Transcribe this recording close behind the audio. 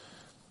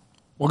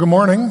Well, good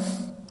morning.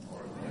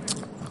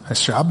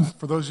 Nice job.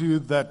 For those of you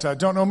that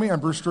don't know me,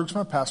 I'm Bruce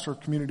Droogsma, pastor of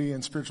community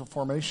and spiritual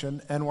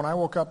formation. And when I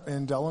woke up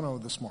in Delano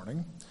this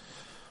morning,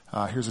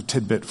 here's a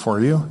tidbit for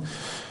you.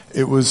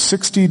 It was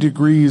 60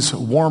 degrees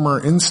warmer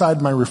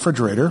inside my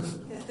refrigerator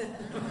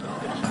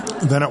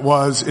than it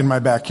was in my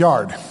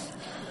backyard.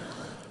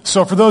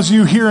 So for those of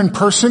you here in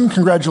person,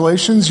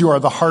 congratulations. You are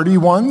the hardy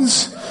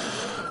ones.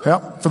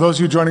 Yep. For those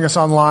of you joining us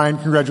online,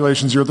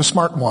 congratulations, you're the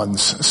smart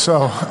ones.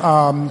 So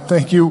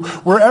thank you.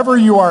 Wherever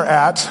you are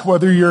at,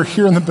 whether you're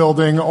here in the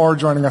building or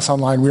joining us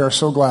online, we are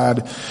so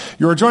glad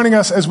you are joining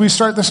us as we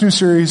start this new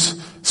series,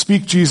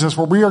 Speak Jesus,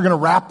 where we are going to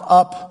wrap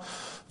up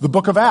the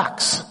book of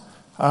Acts.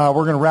 We're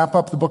going to wrap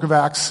up the book of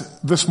Acts.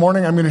 This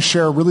morning I'm going to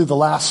share really the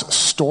last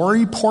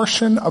story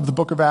portion of the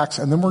book of Acts,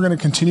 and then we're going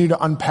to continue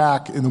to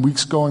unpack in the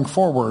weeks going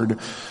forward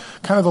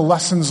kind of the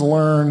lessons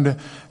learned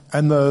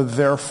and the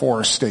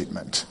therefore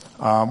statement.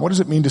 What does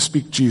it mean to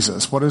speak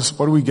Jesus? What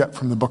do we get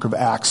from the book of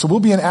Acts? So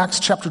we'll be in Acts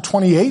chapter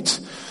 28.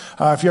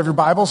 If you have your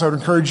Bibles, I would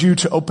encourage you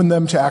to open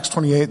them to Acts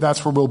 28.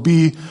 That's where we'll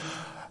be.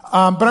 But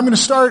I'm going to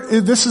start.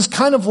 This is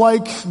kind of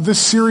like the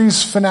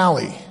series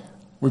finale.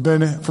 We've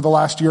been, for the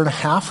last year and a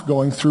half,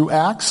 going through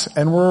Acts,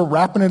 and we're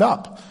wrapping it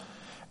up.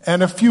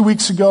 And a few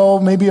weeks ago,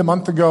 maybe a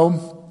month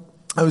ago,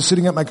 I was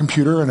sitting at my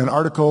computer, and an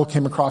article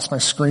came across my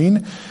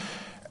screen,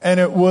 and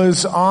it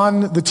was on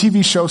the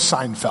TV show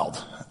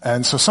Seinfeld.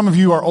 And so some of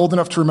you are old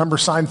enough to remember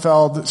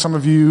Seinfeld. Some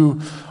of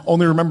you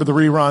only remember the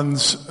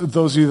reruns.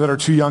 Those of you that are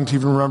too young to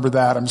even remember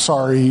that, I'm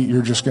sorry,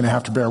 you're just going to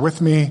have to bear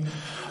with me.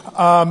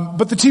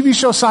 But the TV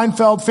show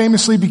Seinfeld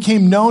famously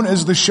became known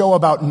as the show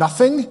about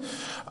nothing,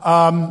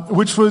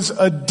 which was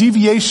a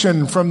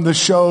deviation from the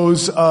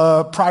shows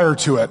prior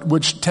to it,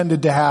 which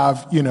tended to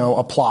have,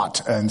 a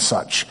plot and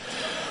such.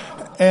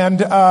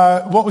 And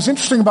what was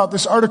interesting about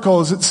this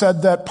article is it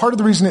said that part of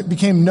the reason it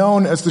became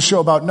known as the show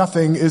about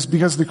nothing is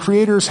because the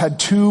creators had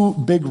two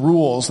big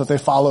rules that they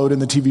followed in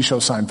the TV show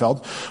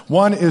Seinfeld.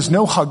 One is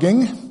no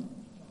hugging,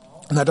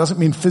 and that doesn't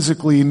mean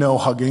physically no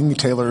hugging.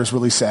 Taylor is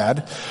really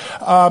sad.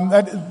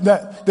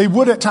 That they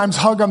would at times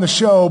hug on the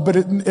show, but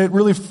it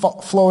really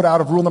flowed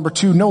out of rule number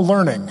 2, no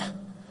learning.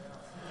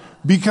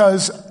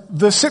 Because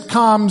the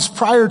sitcoms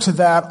prior to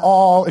that,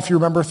 all, if you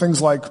remember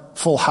things like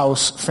Full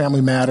House,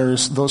 Family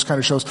Matters, those kind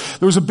of shows,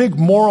 there was a big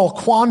moral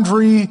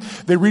quandary.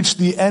 They reached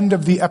the end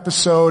of the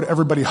episode,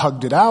 everybody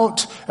hugged it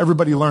out,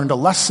 everybody learned a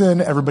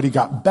lesson, everybody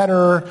got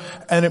better,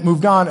 and it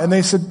moved on. And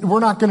they said, we're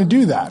not going to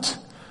do that.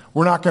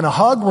 We're not going to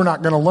hug, we're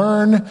not going to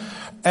learn,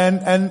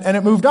 and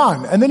it moved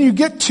on. And then you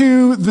get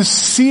to the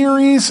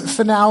series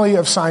finale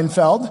of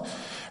Seinfeld,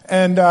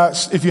 and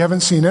if you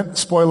haven't seen it,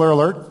 spoiler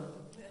alert,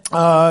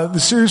 the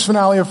series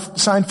finale of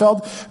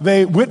Seinfeld,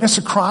 they witness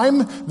a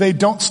crime, they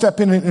don't step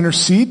in and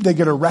intercede, they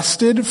get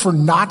arrested for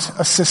not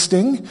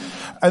assisting,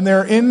 and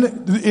they're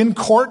in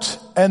court,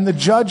 and the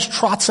judge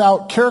trots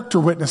out character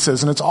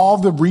witnesses, and it's all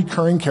the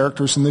recurring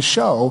characters in the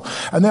show,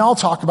 and they all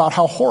talk about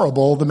how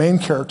horrible the main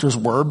characters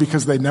were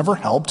because they never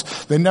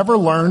helped, they never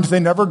learned, they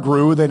never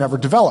grew, they never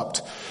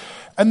developed.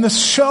 And the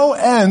show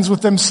ends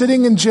with them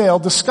sitting in jail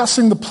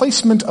discussing the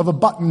placement of a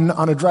button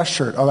on a dress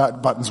shirt. Oh,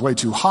 that button's way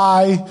too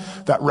high.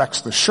 That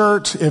wrecks the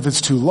shirt. If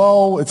it's too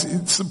low,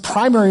 it's of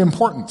primary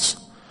importance.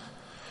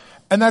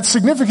 And that's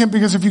significant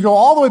because if you go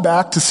all the way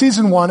back to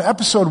season 1,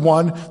 episode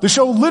 1, the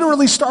show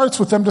literally starts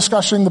with them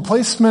discussing the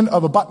placement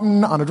of a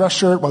button on a dress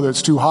shirt, whether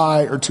it's too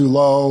high or too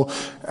low,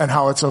 and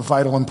how it's of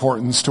vital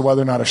importance to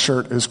whether or not a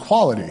shirt is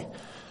quality.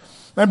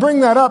 And I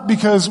bring that up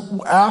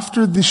because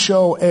after the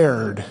show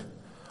aired,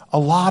 a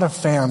lot of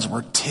fans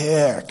were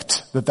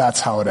ticked that that's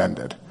how it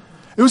ended.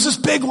 It was this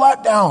big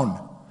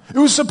letdown. It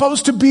was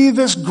supposed to be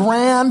this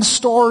grand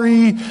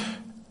story,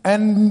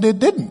 and it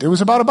didn't. It was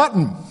about a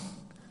button.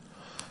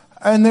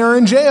 And they're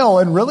in jail,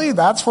 and really,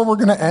 that's where we're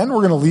going to end?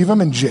 We're going to leave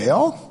them in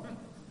jail?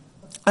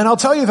 And I'll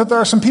tell you that there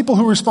are some people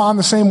who respond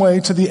the same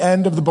way to the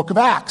end of the book of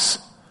Acts.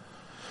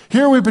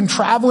 Here we've been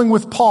traveling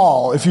with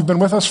Paul. If you've been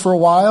with us for a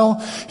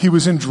while, he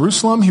was in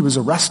Jerusalem. He was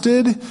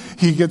arrested.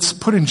 He gets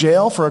put in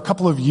jail for a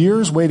couple of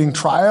years waiting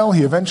trial.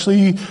 He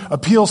eventually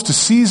appeals to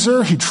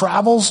Caesar. He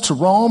travels to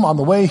Rome. On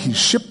the way, he's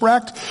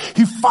shipwrecked.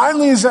 He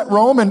finally is at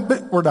Rome, and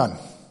we're done.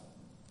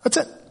 That's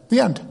it.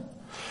 The end.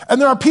 And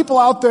there are people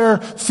out there,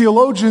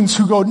 theologians,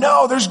 who go,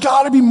 no, there's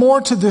got to be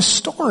more to this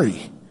story.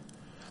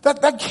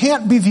 That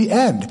can't be the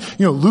end.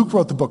 Luke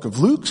wrote the book of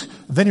Luke,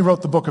 then he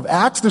wrote the book of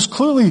Acts. There's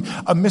clearly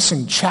a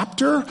missing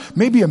chapter,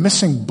 maybe a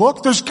missing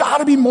book. There's got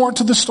to be more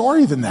to the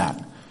story than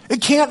that. It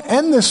can't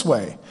end this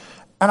way.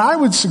 And I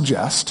would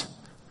suggest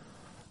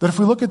that if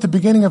we look at the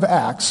beginning of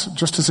Acts,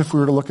 just as if we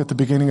were to look at the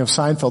beginning of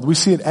Seinfeld, we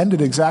see it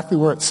ended exactly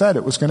where it said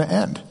it was going to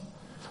end.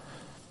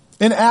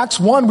 In Acts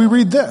 1, we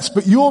read this,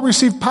 but you will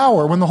receive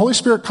power when the Holy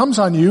Spirit comes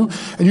on you,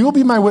 and you will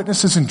be my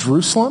witnesses in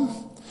Jerusalem,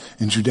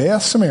 in Judea,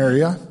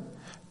 Samaria,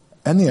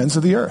 and the ends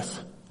of the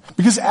earth.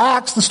 Because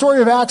Acts, the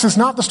story of Acts, is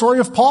not the story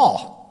of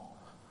Paul.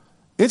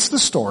 It's the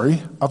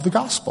story of the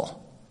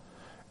gospel.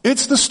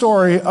 It's the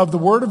story of the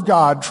Word of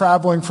God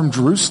traveling from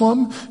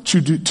Jerusalem to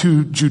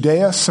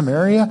Judea,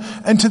 Samaria,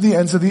 and to the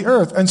ends of the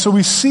earth. And so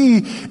we see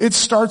it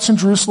starts in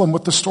Jerusalem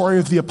with the story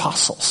of the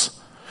apostles.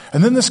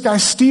 And then this guy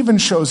Stephen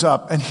shows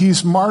up and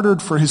he's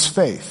martyred for his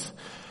faith.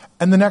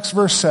 And the next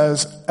verse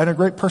says, and a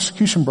great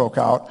persecution broke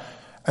out,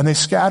 and they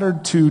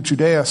scattered to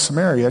Judea,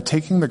 Samaria,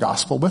 taking the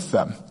gospel with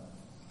them.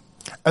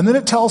 And then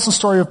it tells the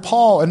story of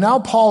Paul, and now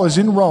Paul is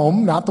in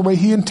Rome, not the way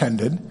he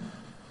intended.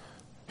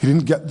 He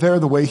didn't get there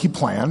the way he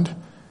planned.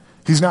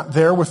 He's not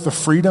there with the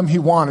freedom he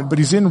wanted, but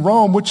he's in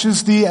Rome, which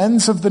is the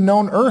ends of the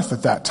known earth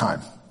at that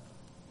time.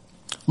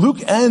 Luke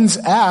ends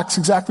Acts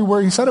exactly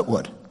where he said it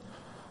would.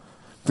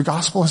 The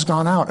gospel has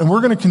gone out. And we're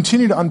going to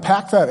continue to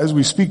unpack that as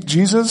we speak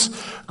Jesus,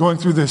 going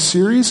through this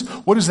series.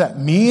 What does that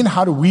mean?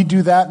 How do we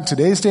do that in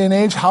today's day and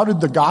age? How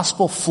did the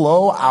gospel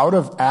flow out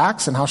of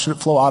Acts, and how should it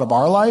flow out of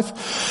our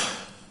life?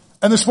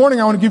 And this morning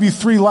I want to give you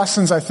 3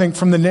 lessons, I think,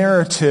 from the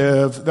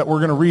narrative that we're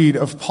going to read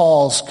of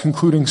Paul's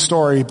concluding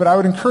story. But I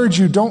would encourage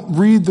you, don't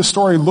read the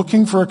story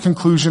looking for a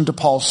conclusion to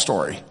Paul's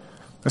story.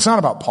 It's not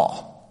about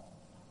Paul.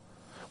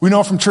 We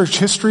know from church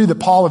history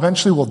that Paul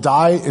eventually will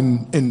die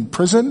in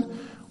prison.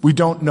 We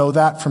don't know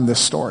that from this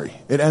story.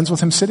 It ends with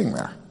him sitting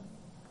there.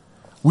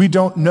 We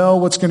don't know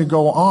what's going to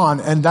go on,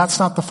 and that's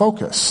not the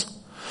focus.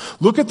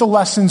 Look at the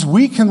lessons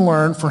we can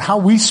learn from how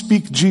we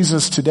speak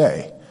Jesus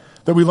today,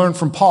 that we learn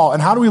from Paul.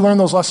 And how do we learn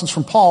those lessons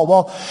from Paul?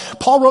 Well,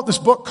 Paul wrote this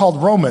book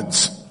called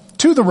Romans,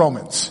 to the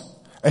Romans.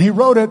 And he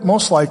wrote it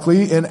most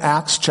likely in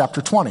Acts chapter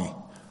 20,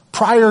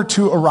 prior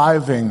to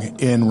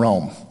arriving in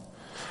Rome.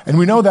 And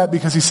we know that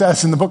because he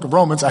says in the book of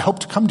Romans, I hope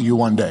to come to you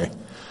one day.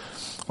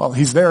 Well,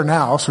 he's there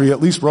now, so he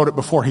at least wrote it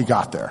before he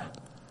got there.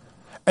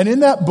 And in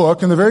that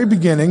book, in the very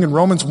beginning, in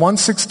Romans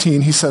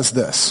 1:16, he says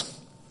this,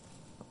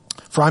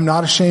 "For I'm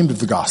not ashamed of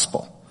the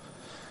gospel,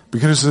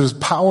 because it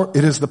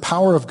is the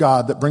power of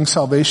God that brings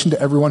salvation to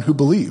everyone who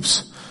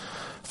believes,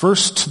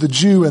 first to the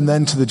Jew and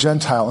then to the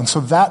Gentile." And so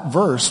that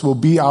verse will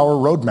be our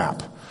roadmap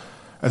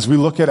as we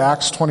look at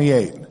Acts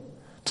 28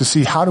 to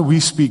see, how do we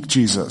speak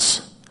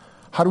Jesus?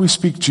 How do we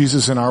speak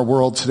Jesus in our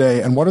world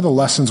today? And what are the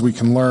lessons we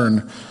can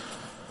learn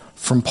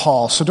from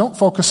Paul? So don't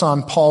focus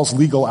on Paul's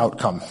legal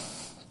outcome.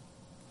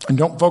 And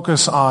don't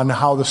focus on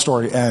how the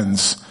story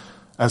ends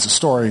as a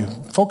story.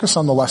 Focus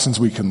on the lessons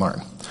we can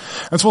learn.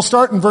 And so we'll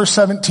start in verse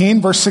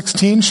 17. Verse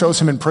 16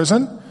 shows him in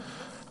prison.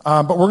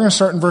 But we're going to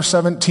start in verse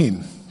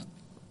 17.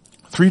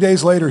 3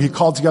 days later, he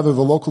called together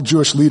the local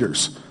Jewish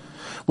leaders.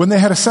 When they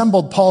had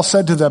assembled, Paul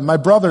said to them, "My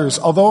brothers,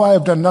 although I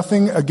have done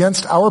nothing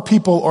against our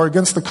people or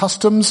against the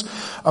customs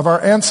of our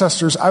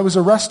ancestors, I was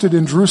arrested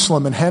in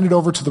Jerusalem and handed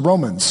over to the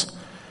Romans.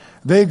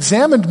 They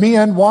examined me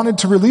and wanted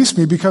to release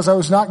me because I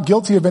was not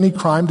guilty of any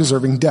crime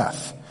deserving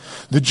death.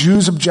 The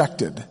Jews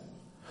objected.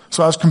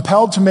 So I was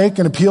compelled to make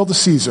an appeal to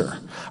Caesar.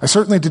 I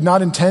certainly did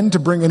not intend to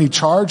bring any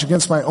charge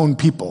against my own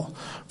people.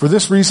 For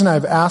this reason I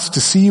have asked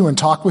to see you and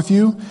talk with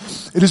you.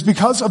 It is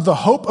because of the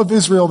hope of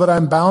Israel that I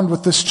am bound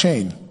with this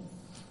chain."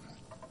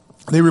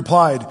 They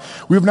replied,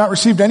 "We have not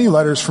received any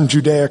letters from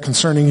Judea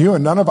concerning you,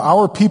 and none of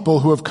our people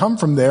who have come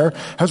from there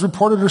has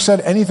reported or said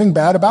anything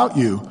bad about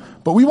you.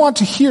 But we want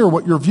to hear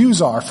what your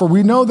views are, for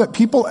we know that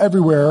people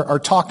everywhere are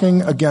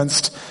talking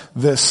against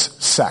this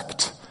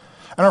sect."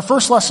 And our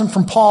first lesson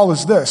from Paul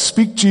is this: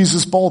 speak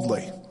Jesus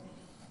boldly.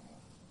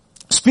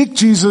 Speak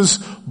Jesus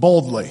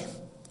boldly.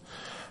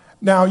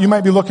 Now, you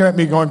might be looking at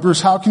me going,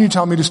 "Bruce, how can you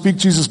tell me to speak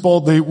Jesus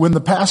boldly when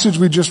the passage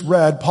we just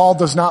read, Paul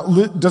does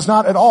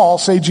not at all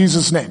say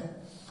Jesus' name?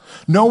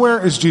 Nowhere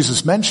is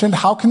Jesus mentioned.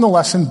 How can the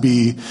lesson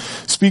be,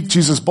 speak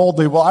Jesus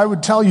boldly?" Well, I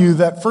would tell you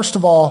that, first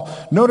of all,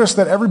 notice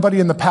that everybody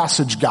in the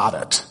passage got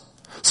it.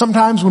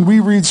 Sometimes when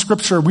we read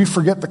scripture, we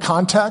forget the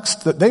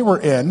context that they were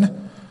in.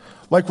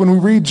 Like when we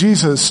read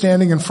Jesus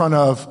standing in front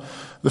of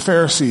the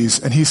Pharisees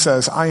and he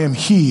says, "I am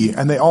he,"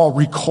 and they all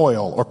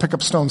recoil or pick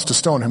up stones to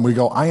stone him. We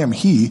go, "I am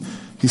he.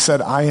 He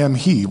said, I am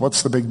he.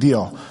 What's the big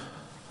deal?"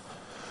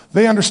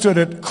 They understood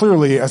it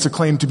clearly as a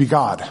claim to be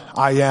God.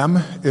 I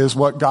am is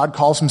what God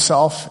calls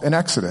himself in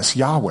Exodus,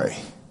 Yahweh.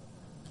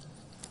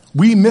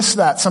 We miss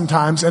that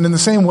sometimes, and in the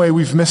same way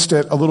we've missed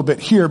it a little bit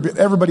here, but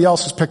everybody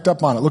else has picked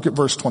up on it. Look at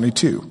verse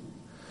 22.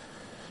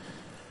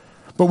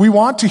 "But we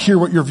want to hear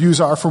what your views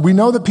are, for we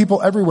know that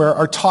people everywhere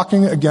are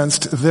talking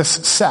against this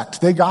sect."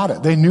 They got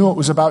it. They knew it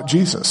was about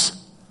Jesus.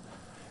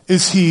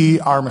 Is he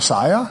our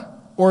Messiah,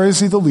 or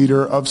is he the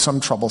leader of some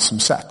troublesome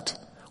sect?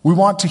 We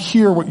want to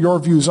hear what your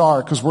views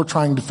are because we're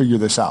trying to figure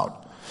this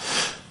out.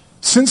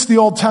 Since the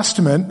Old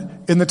Testament,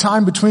 in the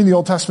time between the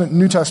Old Testament and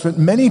New Testament,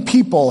 many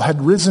people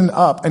had risen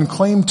up and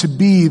claimed to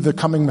be the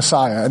coming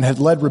Messiah and had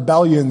led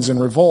rebellions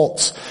and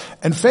revolts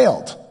and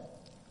failed.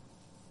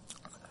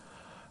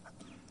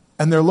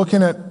 And they're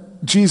looking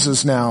at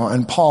Jesus now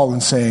and Paul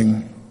and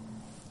saying,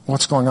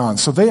 what's going on?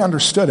 So they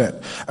understood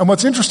it. And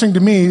what's interesting to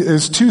me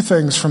is 2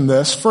 things from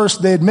this.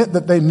 First, they admit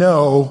that they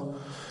know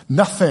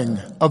nothing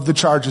of the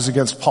charges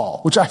against Paul,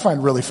 which I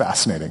find really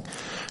fascinating.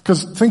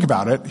 Because think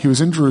about it. He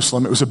was in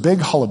Jerusalem. It was a big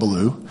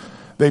hullabaloo.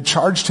 They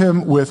charged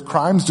him with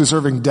crimes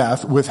deserving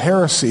death, with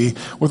heresy,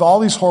 with all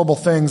these horrible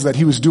things that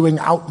he was doing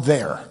out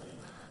there.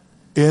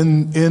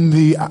 in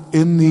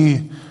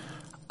the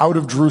out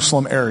of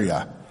Jerusalem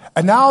area.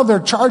 And now they're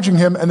charging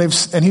him, and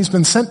he's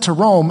been sent to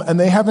Rome, and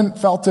they haven't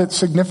felt it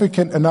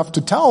significant enough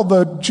to tell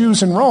the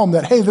Jews in Rome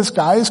that, hey, this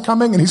guy is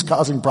coming and he's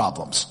causing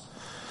problems.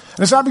 And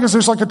it's not because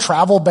there's like a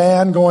travel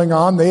ban going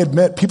on. They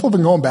admit people have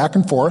been going back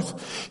and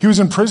forth. He was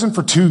in prison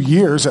for 2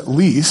 years at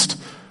least.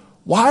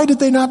 Why did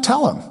they not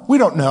tell him? We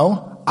don't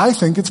know. I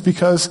think it's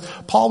because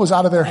Paul was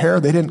out of their hair.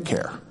 They didn't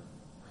care.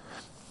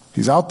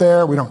 He's out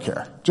there. We don't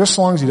care. Just as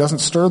long as he doesn't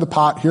stir the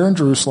pot here in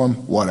Jerusalem,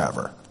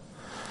 whatever.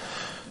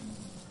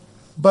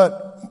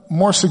 But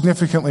more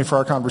significantly for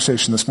our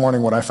conversation this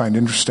morning, what I find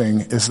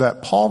interesting is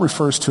that Paul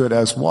refers to it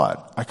as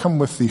what? I come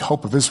with the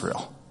hope of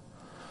Israel.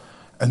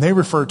 And they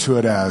refer to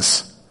it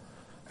as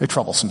a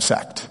troublesome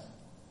sect.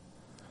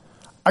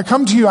 I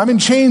come to you, I'm in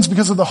chains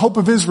because of the hope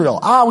of Israel.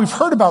 We've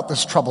heard about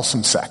this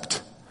troublesome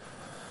sect.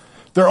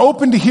 They're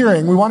open to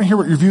hearing, we want to hear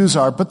what your views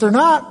are, but they're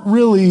not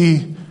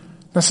really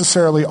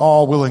necessarily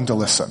all willing to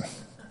listen.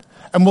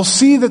 And we'll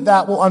see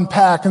that will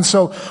unpack. And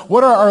so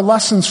what are our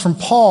lessons from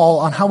Paul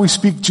on how we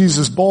speak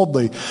Jesus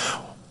boldly?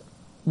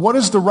 What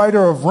does the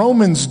writer of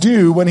Romans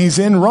do when he's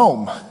in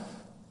Rome?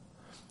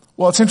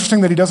 Well, it's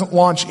interesting that he doesn't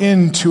launch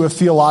into a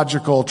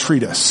theological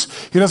treatise.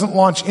 He doesn't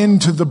launch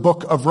into the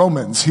book of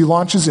Romans. He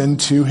launches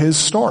into his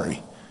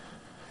story.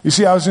 You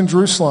see, I was in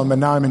Jerusalem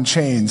and now I'm in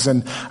chains,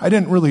 and I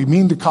didn't really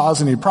mean to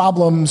cause any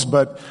problems,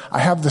 but I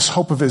have this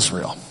hope of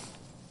Israel.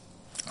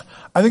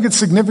 I think it's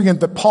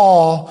significant that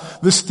Paul,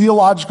 this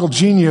theological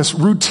genius,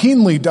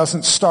 routinely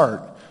doesn't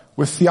start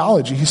with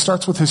theology. He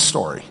starts with his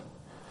story.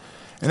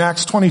 In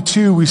Acts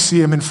 22, we see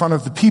him in front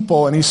of the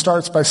people, and he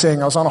starts by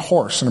saying, I was on a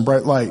horse and a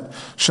bright light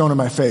shone in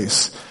my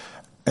face,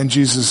 and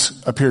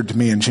Jesus appeared to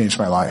me and changed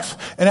my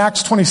life. In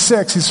Acts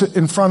 26, he's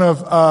in front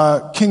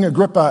of King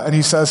Agrippa, and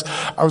he says,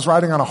 I was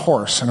riding on a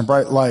horse and a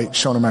bright light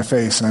shone in my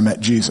face, and I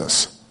met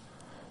Jesus.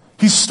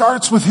 He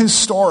starts with his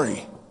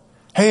story.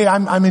 Hey,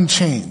 I'm in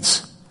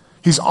chains.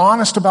 He's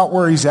honest about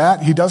where he's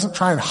at. He doesn't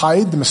try and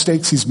hide the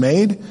mistakes he's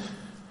made.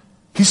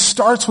 He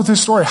starts with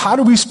his story. How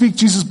do we speak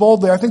Jesus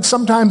boldly? I think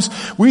sometimes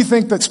we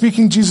think that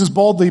speaking Jesus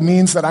boldly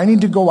means that I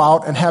need to go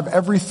out and have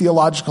every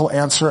theological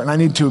answer, and I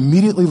need to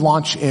immediately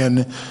launch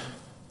in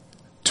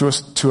to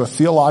a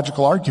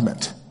theological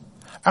argument.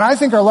 And I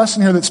think our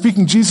lesson here that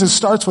speaking Jesus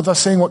starts with us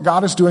saying what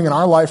God is doing in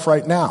our life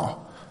right now.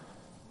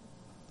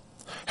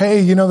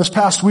 Hey, this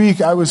past week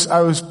I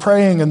was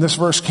praying and this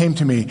verse came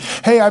to me.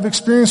 Hey, I've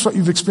experienced what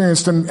you've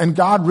experienced, and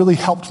God really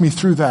helped me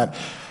through that.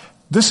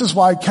 This is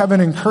why Kevin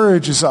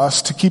encourages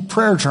us to keep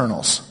prayer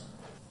journals.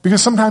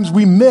 Because sometimes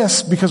we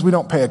miss because we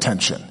don't pay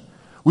attention.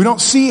 We don't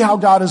see how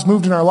God has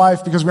moved in our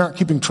life because we aren't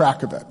keeping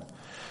track of it.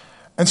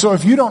 And so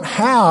if you don't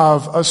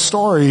have a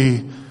story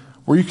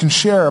where you can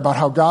share about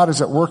how God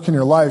is at work in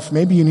your life,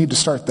 maybe you need to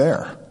start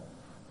there.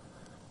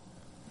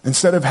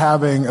 Instead of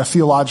having a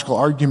theological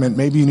argument,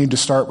 maybe you need to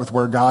start with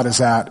where God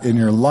is at in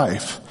your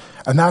life.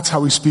 And that's how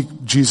we speak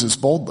Jesus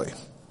boldly.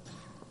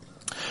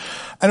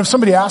 And if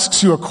somebody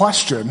asks you a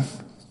question,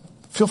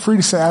 feel free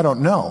to say, I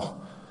don't know.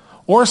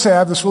 Or say, I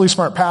have this really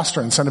smart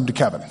pastor, and send him to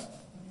Kevin.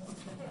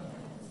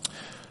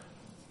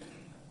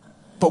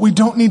 But we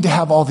don't need to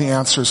have all the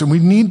answers, and we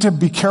need to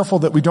be careful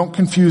that we don't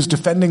confuse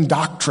defending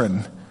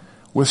doctrine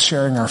with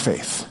sharing our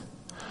faith.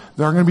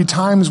 There are going to be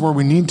times where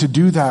we need to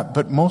do that,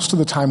 but most of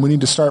the time we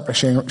need to start by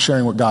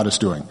sharing what God is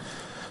doing.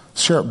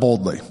 Share it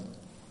boldly.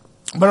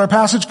 But our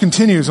passage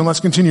continues, and let's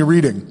continue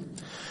reading.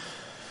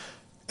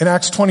 In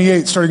Acts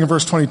 28, starting in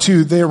verse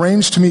 22, they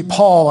arranged to meet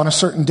Paul on a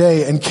certain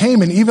day and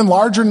came in even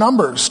larger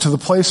numbers to the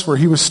place where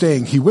he was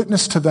staying. He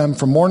witnessed to them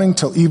from morning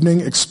till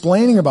evening,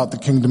 explaining about the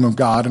kingdom of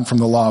God and from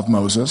the law of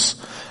Moses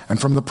and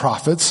from the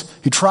prophets.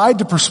 He tried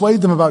to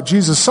persuade them about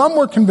Jesus. Some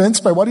were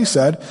convinced by what he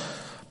said,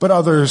 but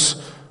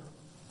others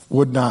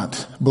would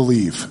not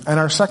believe. And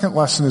our second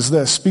lesson is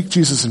this: speak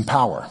Jesus in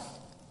power.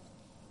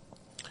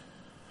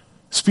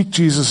 Speak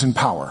Jesus in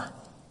power,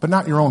 but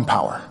not your own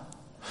power.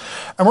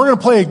 And we're going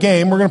to play a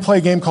game. We're going to play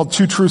a game called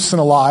Two Truths and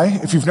a Lie.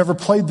 If you've never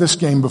played this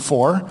game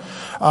before,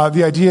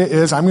 the idea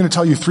is I'm going to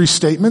tell you 3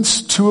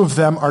 statements. 2 of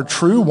them are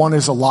true. 1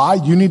 is a lie.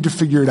 You need to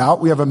figure it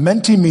out. We have a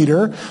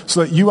Mentimeter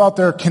so that you out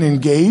there can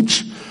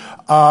engage.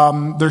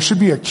 There should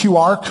be a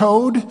QR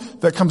code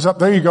that comes up.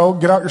 There you go.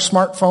 Get out your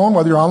smartphone,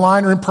 whether you're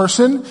online or in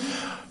person.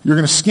 You're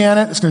going to scan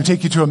it. It's going to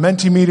take you to a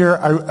Mentimeter.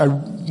 I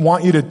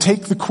want you to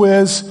take the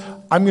quiz.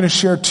 I'm going to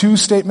share 2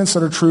 statements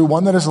that are true,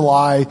 1 that is a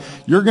lie.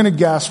 You're going to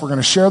guess. We're going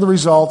to share the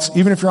results.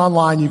 Even if you're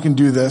online, you can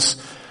do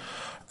this.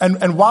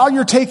 And while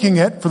you're taking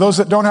it, for those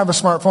that don't have a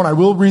smartphone, I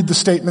will read the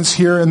statements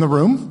here in the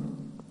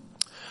room.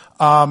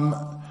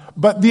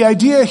 But the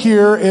idea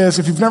here is,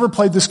 if you've never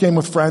played this game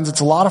with friends, it's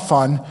a lot of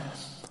fun.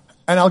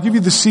 And I'll give you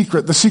the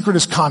secret. The secret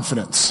is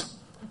confidence.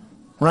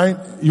 Right?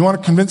 You want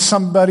to convince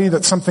somebody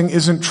that something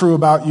isn't true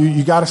about you,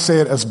 you got to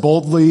say it as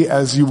boldly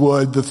as you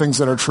would the things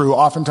that are true.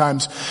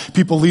 Oftentimes,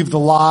 people leave the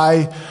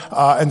lie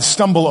and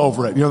stumble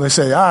over it. They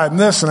say, I'm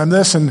this and I'm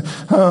this, and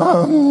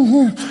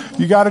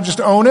you got to just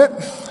own it.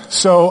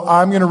 So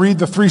I'm going to read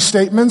the 3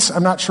 statements.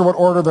 I'm not sure what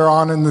order they're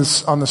on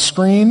the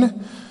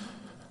screen.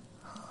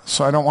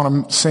 so I don't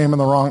want to say them in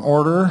the wrong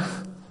order.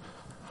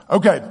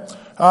 Okay,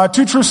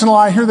 2 truths and a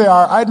lie. Here they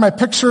are. I had my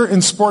picture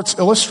in Sports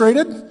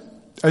Illustrated.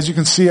 As you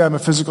can see, I'm a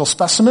physical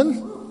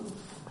specimen.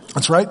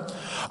 That's right.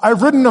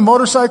 I've ridden a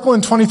motorcycle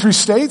in 23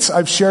 states.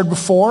 I've shared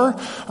before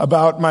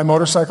about my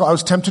motorcycle. I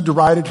was tempted to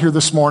ride it here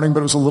this morning,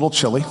 but it was a little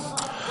chilly.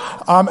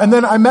 And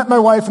then I met my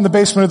wife in the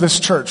basement of this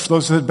church. For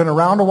those that have been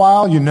around a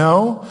while, you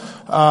know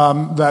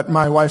that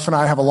my wife and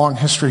I have a long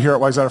history here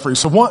at Wise Free.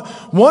 So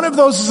one of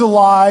those is a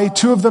lie.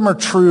 2 of them are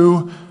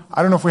true.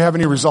 I don't know if we have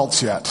any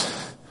results yet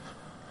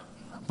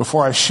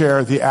before I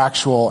share the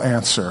actual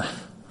answer.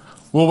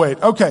 We'll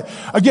wait. Okay.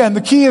 Again,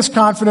 the key is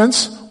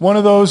confidence. One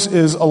of those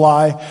is a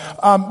lie.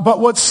 But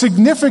what's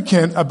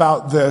significant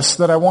about this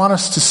that I want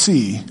us to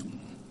see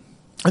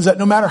is that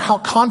no matter how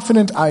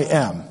confident I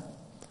am,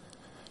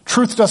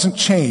 truth doesn't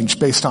change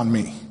based on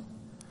me.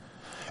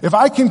 If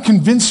I can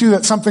convince you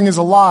that something is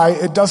a lie,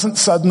 it doesn't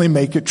suddenly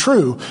make it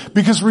true.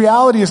 Because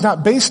reality is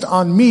not based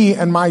on me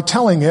and my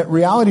telling it.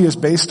 Reality is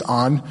based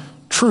on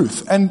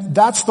truth. And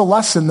that's the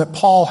lesson that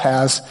Paul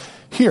has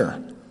here.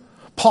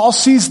 Paul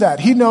sees that.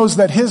 He knows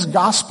that his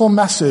gospel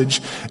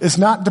message is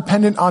not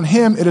dependent on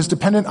him. It is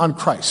dependent on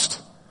Christ.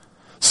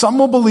 Some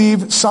will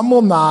believe, some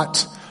will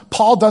not.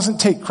 Paul doesn't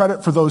take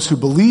credit for those who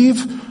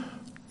believe,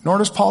 nor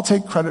does Paul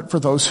take credit for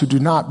those who do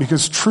not,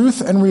 because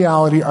truth and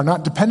reality are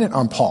not dependent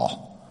on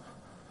Paul.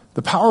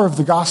 The power of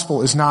the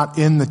gospel is not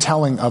in the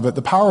telling of it.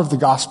 The power of the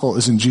gospel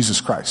is in Jesus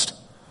Christ.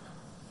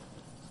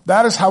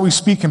 That is how we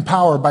speak in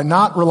power, by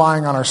not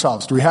relying on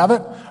ourselves. Do we have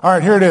it? All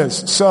right, here it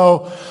is.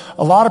 So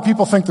a lot of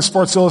people think the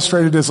Sports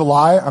Illustrated is a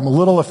lie. I'm a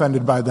little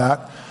offended by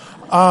that.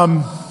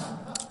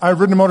 I've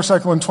ridden a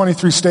motorcycle in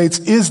 23 states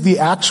is the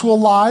actual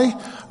lie.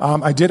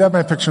 I did have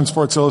my picture in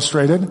Sports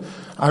Illustrated.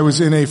 I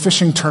was in a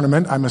fishing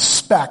tournament. I'm a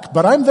spec,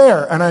 but I'm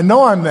there, and I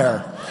know I'm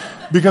there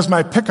because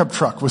my pickup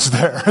truck was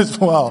there as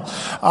well.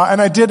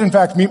 And I did, in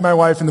fact, meet my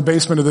wife in the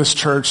basement of this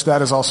church.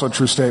 That is also a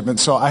true statement.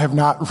 So I have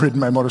not ridden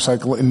my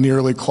motorcycle in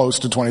nearly close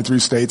to 23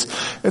 states.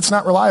 It's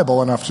not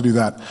reliable enough to do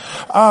that.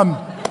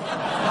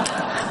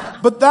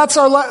 But that's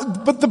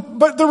but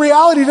the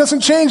reality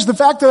doesn't change. The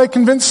fact that I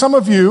convinced some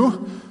of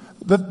you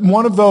that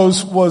one of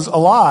those was a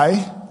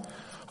lie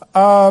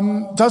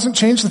doesn't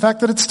change the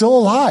fact that it's still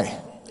a lie.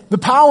 The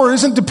power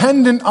isn't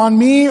dependent on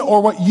me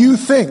or what you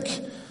think.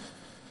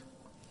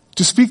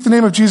 To speak the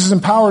name of Jesus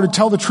in power, to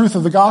tell the truth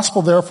of the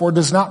gospel, therefore,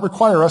 does not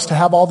require us to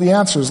have all the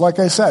answers. Like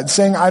I said,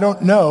 saying I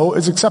don't know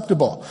is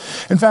acceptable.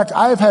 In fact,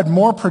 I have had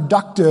more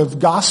productive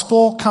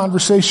gospel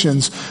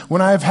conversations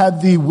when I have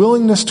had the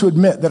willingness to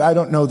admit that I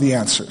don't know the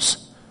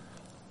answers.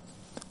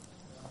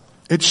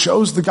 It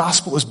shows the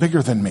gospel is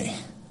bigger than me.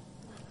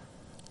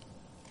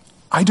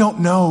 I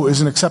don't know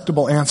is an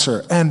acceptable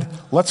answer, and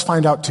let's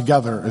find out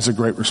together is a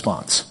great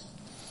response.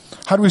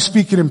 How do we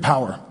speak it in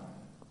power?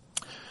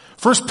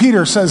 1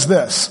 Peter says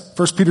this,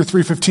 1 Peter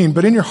 3:15,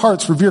 but in your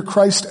hearts revere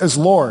Christ as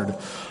Lord.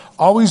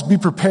 Always be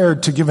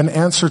prepared to give an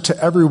answer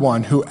to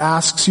everyone who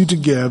asks you to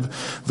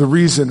give the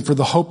reason for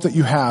the hope that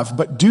you have,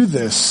 but do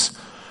this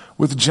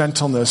with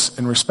gentleness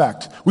and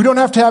respect. We don't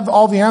have to have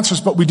all the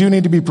answers, but we do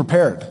need to be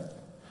prepared.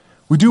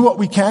 We do what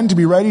we can to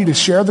be ready to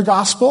share the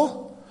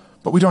gospel,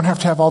 but we don't have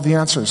to have all the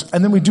answers.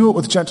 And then we do it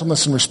with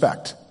gentleness and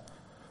respect.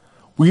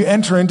 We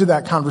enter into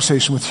that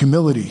conversation with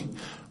humility,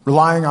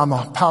 relying on the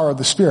power of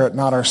the Spirit,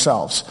 not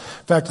ourselves.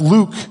 In fact,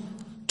 Luke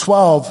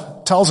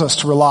 12 tells us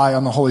to rely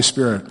on the Holy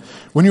Spirit.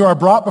 When you are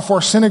brought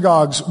before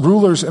synagogues,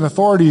 rulers, and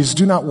authorities,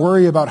 do not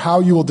worry about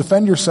how you will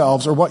defend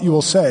yourselves or what you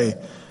will say,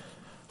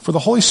 for the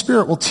Holy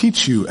Spirit will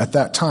teach you at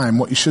that time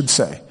what you should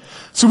say.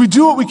 So we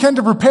do what we can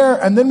to prepare,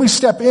 and then we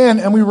step in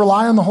and we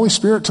rely on the Holy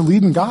Spirit to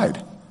lead and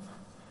guide.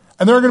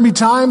 And there are going to be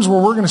times where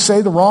we're going to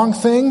say the wrong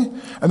thing,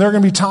 and there are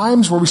going to be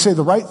times where we say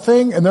the right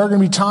thing, and there are going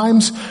to be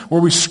times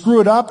where we screw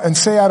it up and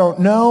say, I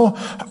don't know.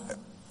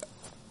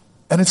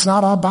 And it's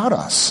not about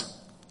us.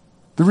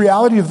 The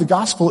reality of the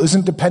gospel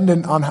isn't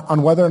dependent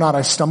on whether or not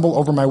I stumble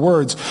over my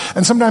words.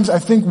 And sometimes I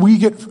think we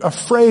get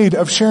afraid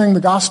of sharing the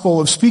gospel,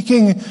 of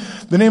speaking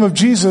the name of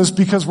Jesus,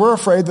 because we're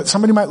afraid that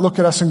somebody might look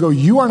at us and go,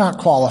 you are not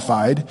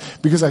qualified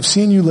because I've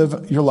seen you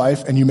live your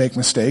life and you make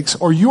mistakes,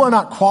 or you are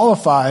not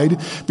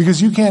qualified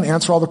because you can't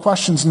answer all the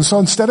questions. And so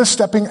instead of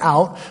stepping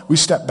out, we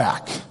step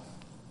back.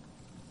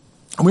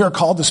 And we are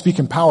called to speak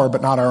in power,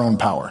 but not our own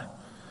power.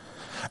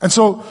 And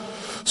so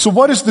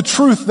what is the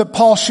truth that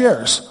Paul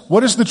shares?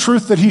 What is the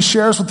truth that he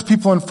shares with the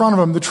people in front of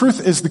him? The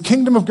truth is the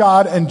kingdom of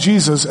God and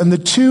Jesus, and the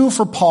two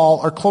for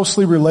Paul are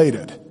closely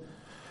related.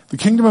 The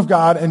kingdom of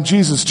God and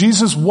Jesus.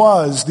 Jesus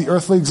was the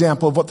earthly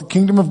example of what the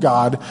kingdom of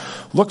God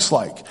looks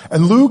like.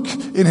 And Luke,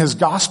 in his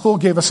gospel,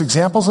 gave us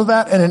examples of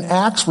that, and in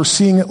Acts, we're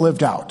seeing it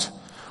lived out.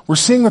 We're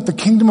seeing that the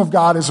kingdom of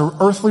God is an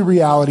earthly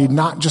reality,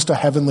 not just a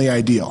heavenly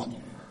ideal.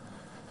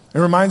 It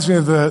reminds me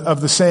of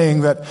the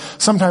saying that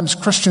sometimes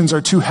Christians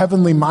are too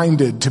heavenly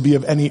minded to be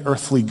of any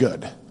earthly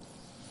good.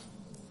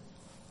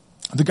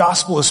 The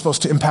gospel is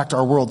supposed to impact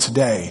our world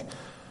today,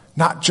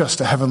 not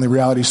just a heavenly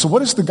reality. So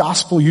what is the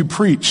gospel you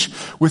preach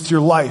with your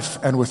life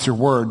and with your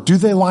word? Do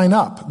they line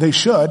up? They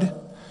should.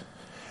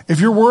 If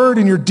your word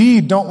and your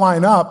deed don't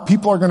line up,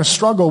 people are going to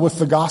struggle with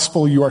the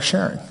gospel you are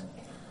sharing.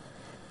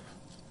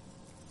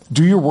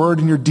 Do your word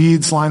and your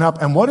deeds line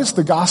up? And what is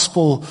the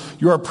gospel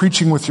you are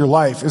preaching with your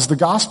life? Is the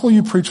gospel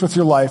you preach with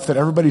your life that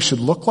everybody should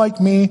look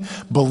like me,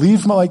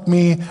 believe like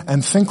me,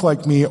 and think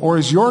like me? Or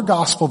is your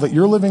gospel that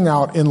you're living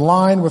out in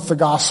line with the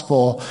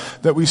gospel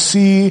that we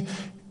see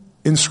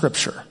in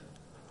Scripture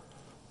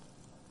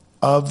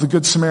of the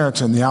Good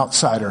Samaritan, the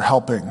outsider,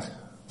 helping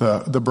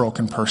the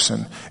broken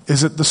person?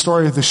 Is it the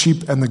story of the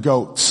sheep and the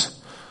goats?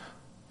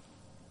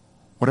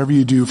 Whatever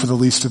you do for the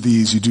least of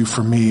these, you do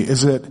for me.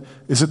 Is it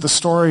the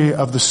story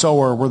of the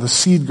sower where the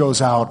seed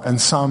goes out and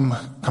some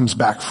comes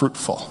back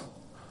fruitful?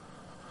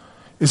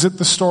 Is it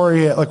the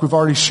story, like we've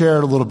already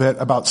shared a little bit,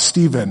 about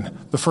Stephen,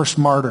 the first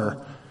martyr,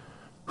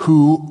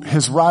 who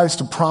his rise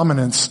to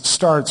prominence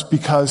starts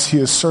because he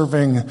is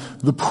serving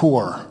the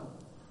poor,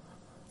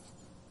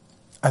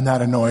 and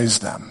that annoys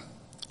them.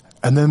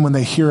 And then when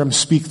they hear him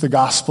speak the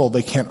gospel,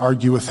 they can't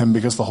argue with him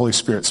because the Holy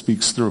Spirit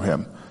speaks through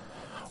him.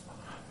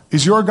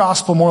 Is your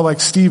gospel more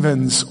like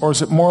Stephen's, or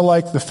is it more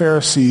like the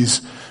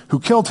Pharisees who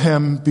killed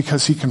him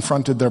because he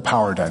confronted their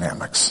power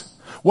dynamics?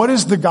 What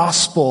is the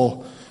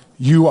gospel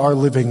you are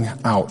living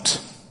out?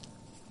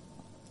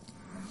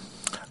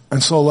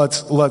 And so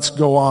let's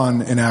go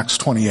on in Acts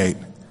 28.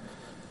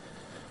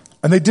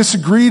 And they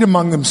disagreed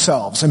among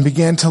themselves and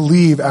began to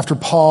leave after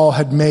Paul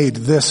had made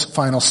this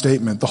final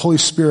statement. The Holy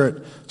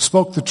Spirit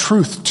spoke the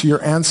truth to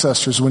your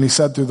ancestors when he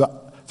said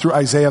through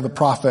Isaiah the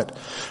prophet,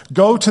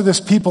 "Go to this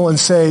people and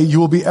say, you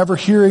will be ever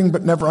hearing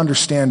but never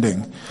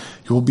understanding.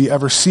 You will be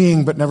ever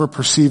seeing but never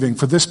perceiving.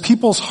 For this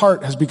people's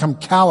heart has become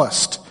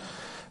calloused.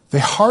 They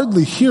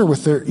hardly hear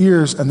with their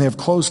ears and they have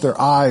closed their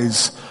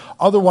eyes.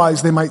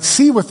 Otherwise they might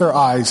see with their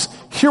eyes,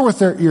 hear with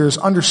their ears,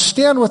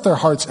 understand with their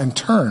hearts and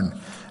turn,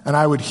 and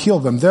I would heal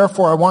them.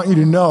 Therefore I want you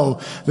to know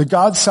that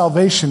God's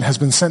salvation has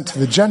been sent to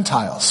the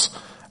Gentiles,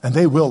 and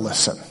they will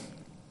listen."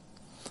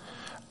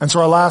 And so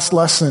our last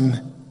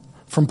lesson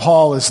from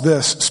Paul is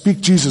this: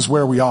 speak Jesus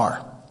where we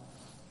are.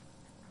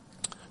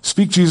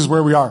 Speak Jesus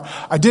where we are.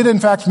 I did, in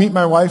fact, meet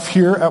my wife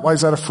here at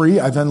Wayzata Free.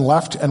 I then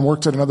left and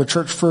worked at another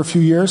church for a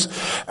few years.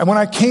 And when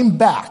I came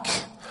back,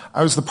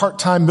 I was the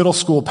part-time middle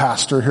school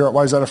pastor here at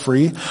Wayzata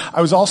Free.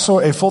 I was also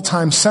a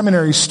full-time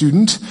seminary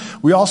student.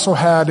 We also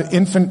had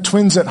infant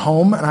twins at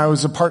home, and I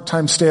was a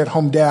part-time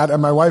stay-at-home dad.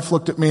 And my wife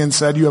looked at me and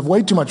said, "You have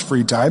way too much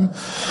free time."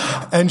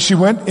 And she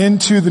went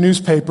into the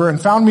newspaper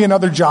and found me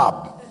another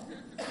job.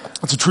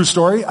 It's a true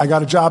story. I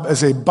got a job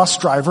as a bus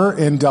driver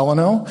in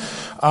Delano,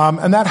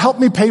 and that helped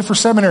me pay for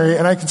seminary.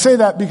 And I can say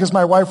that because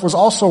my wife was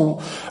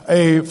also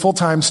a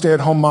full-time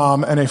stay-at-home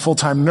mom and a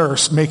full-time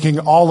nurse, making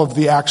all of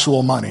the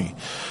actual money.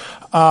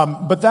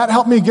 But that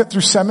helped me get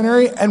through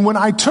seminary. And when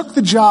I took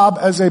the job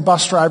as a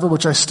bus driver,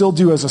 which I still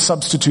do as a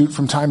substitute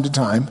from time to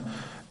time,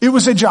 it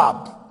was a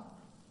job.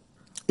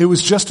 It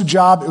was just a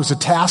job. It was a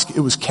task. It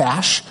was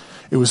cash.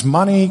 It was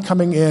money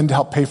coming in to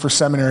help pay for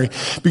seminary,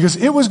 because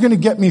it was going to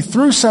get me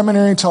through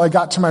seminary until I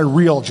got to my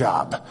real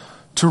job,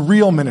 to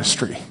real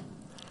ministry.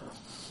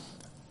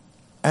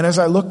 And as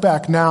I look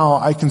back now,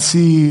 I can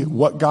see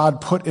what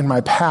God put in my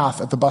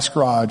path at the bus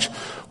garage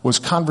was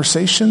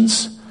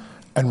conversations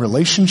and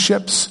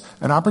relationships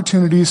and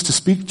opportunities to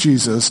speak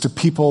Jesus to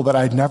people that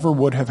I never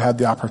would have had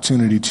the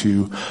opportunity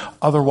to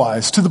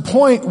otherwise. To the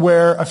point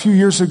where a few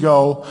years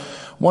ago,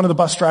 one of the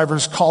bus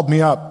drivers called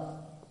me up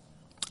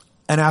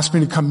and asked me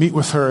to come meet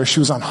with her as she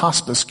was on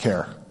hospice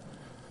care,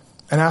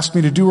 and asked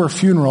me to do her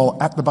funeral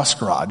at the bus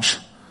garage.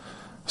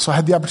 So I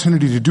had the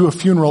opportunity to do a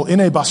funeral in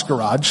a bus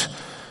garage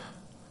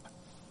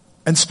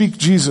and speak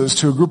Jesus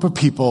to a group of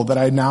people that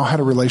I now had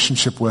a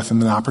relationship with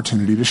and an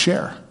opportunity to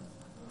share.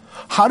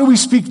 How do we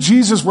speak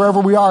Jesus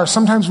wherever we are?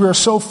 Sometimes we are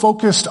so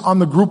focused on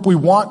the group we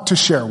want to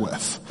share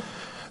with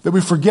that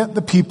we forget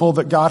the people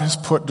that God has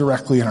put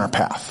directly in our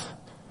path.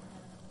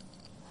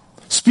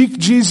 Speak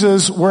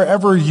Jesus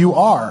wherever you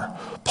are.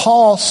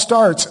 Paul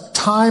starts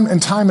time and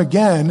time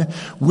again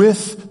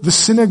with the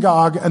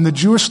synagogue and the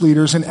Jewish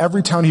leaders in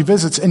every town he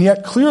visits. And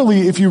yet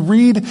clearly, if you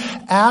read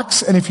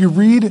Acts and if you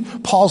read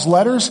Paul's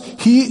letters,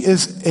 he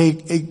is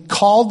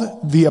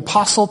called the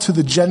apostle to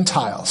the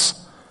Gentiles.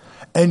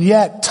 And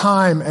yet,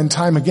 time and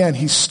time again,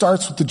 he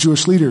starts with the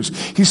Jewish leaders.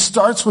 He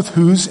starts with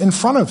who's in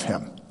front of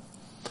him.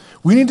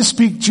 We need to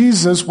speak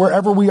Jesus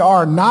wherever we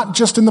are, not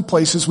just in the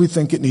places we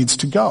think it needs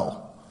to go.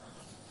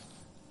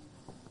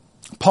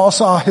 Paul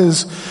saw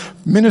his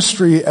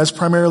ministry as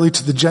primarily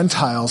to the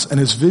Gentiles, and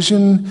his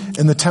vision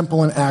in the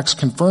temple in Acts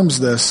confirms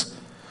this.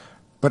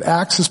 But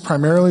Acts is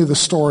primarily the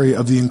story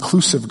of the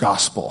inclusive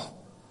gospel.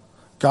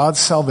 God's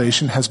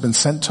salvation has been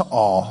sent to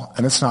all,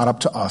 and it's not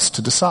up to us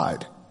to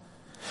decide.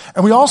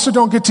 And we also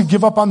don't get to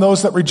give up on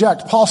those that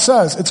reject. Paul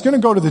says it's going to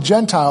go to the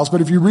Gentiles,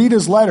 but if you read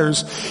his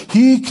letters,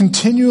 he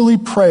continually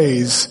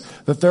prays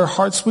that their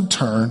hearts would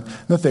turn,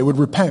 that they would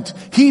repent.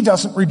 He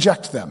doesn't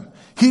reject them.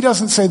 He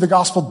doesn't say the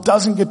gospel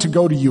doesn't get to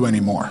go to you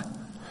anymore.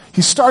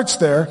 He starts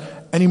there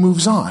and he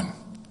moves on.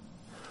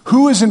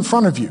 Who is in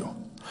front of you?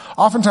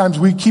 Oftentimes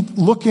we keep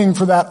looking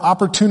for that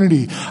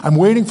opportunity. I'm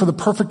waiting for the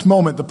perfect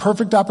moment, the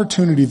perfect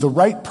opportunity, the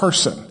right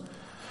person.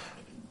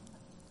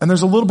 And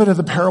there's a little bit of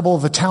the parable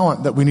of the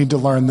talent that we need to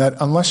learn, that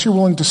unless you're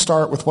willing to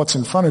start with what's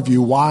in front of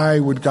you, why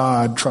would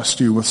God trust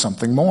you with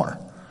something more?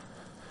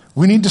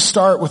 We need to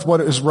start with what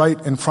is right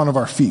in front of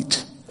our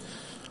feet.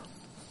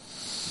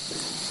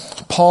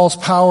 Paul's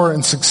power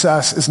and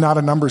success is not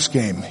a numbers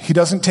game. He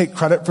doesn't take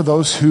credit for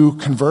those who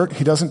convert.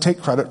 He doesn't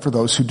take credit for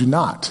those who do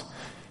not.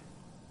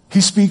 He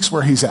speaks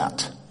where he's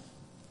at.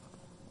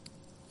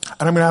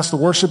 And I'm going to ask the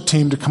worship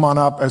team to come on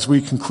up as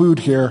we conclude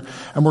here,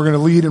 and we're going to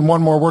lead in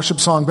one more worship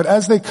song. But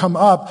as they come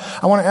up,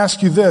 I want to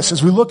ask you this.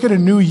 As we look at a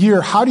new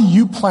year, how do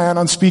you plan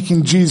on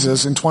speaking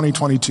Jesus in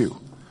 2022?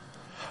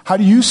 How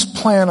do you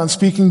plan on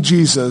speaking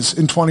Jesus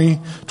in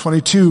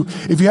 2022?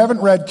 If you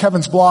haven't read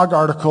Kevin's blog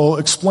article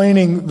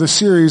explaining the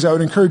series, I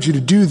would encourage you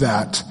to do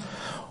that.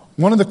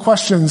 One of the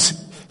questions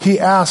he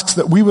asks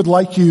that we would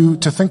like you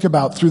to think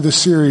about through this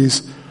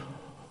series: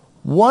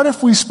 what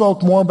if we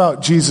spoke more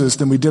about Jesus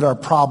than we did our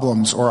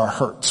problems or our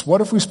hurts?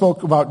 What if we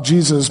spoke about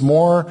Jesus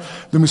more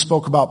than we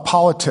spoke about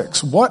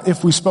politics? What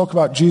if we spoke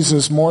about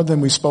Jesus more than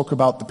we spoke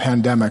about the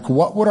pandemic?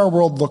 What would our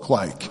world look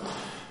like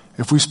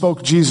if we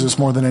spoke Jesus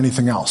more than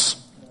anything else?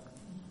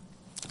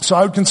 So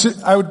I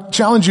would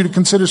challenge you to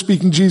consider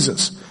speaking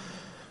Jesus.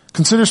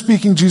 Consider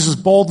speaking Jesus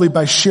boldly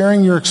by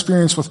sharing your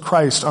experience with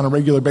Christ on a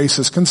regular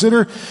basis.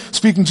 Consider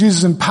speaking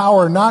Jesus in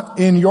power, not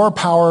in your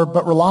power,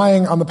 but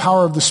relying on the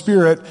power of the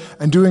Spirit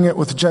and doing it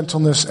with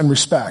gentleness and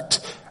respect,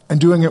 and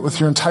doing it with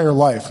your entire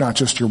life, not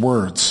just your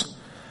words.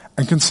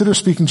 And consider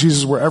speaking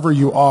Jesus wherever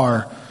you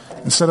are.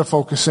 Instead of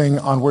focusing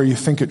on where you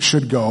think it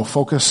should go,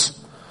 focus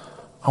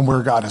on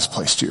where God has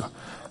placed you.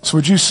 So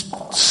would you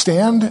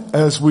stand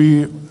as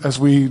we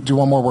do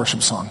one more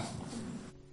worship song?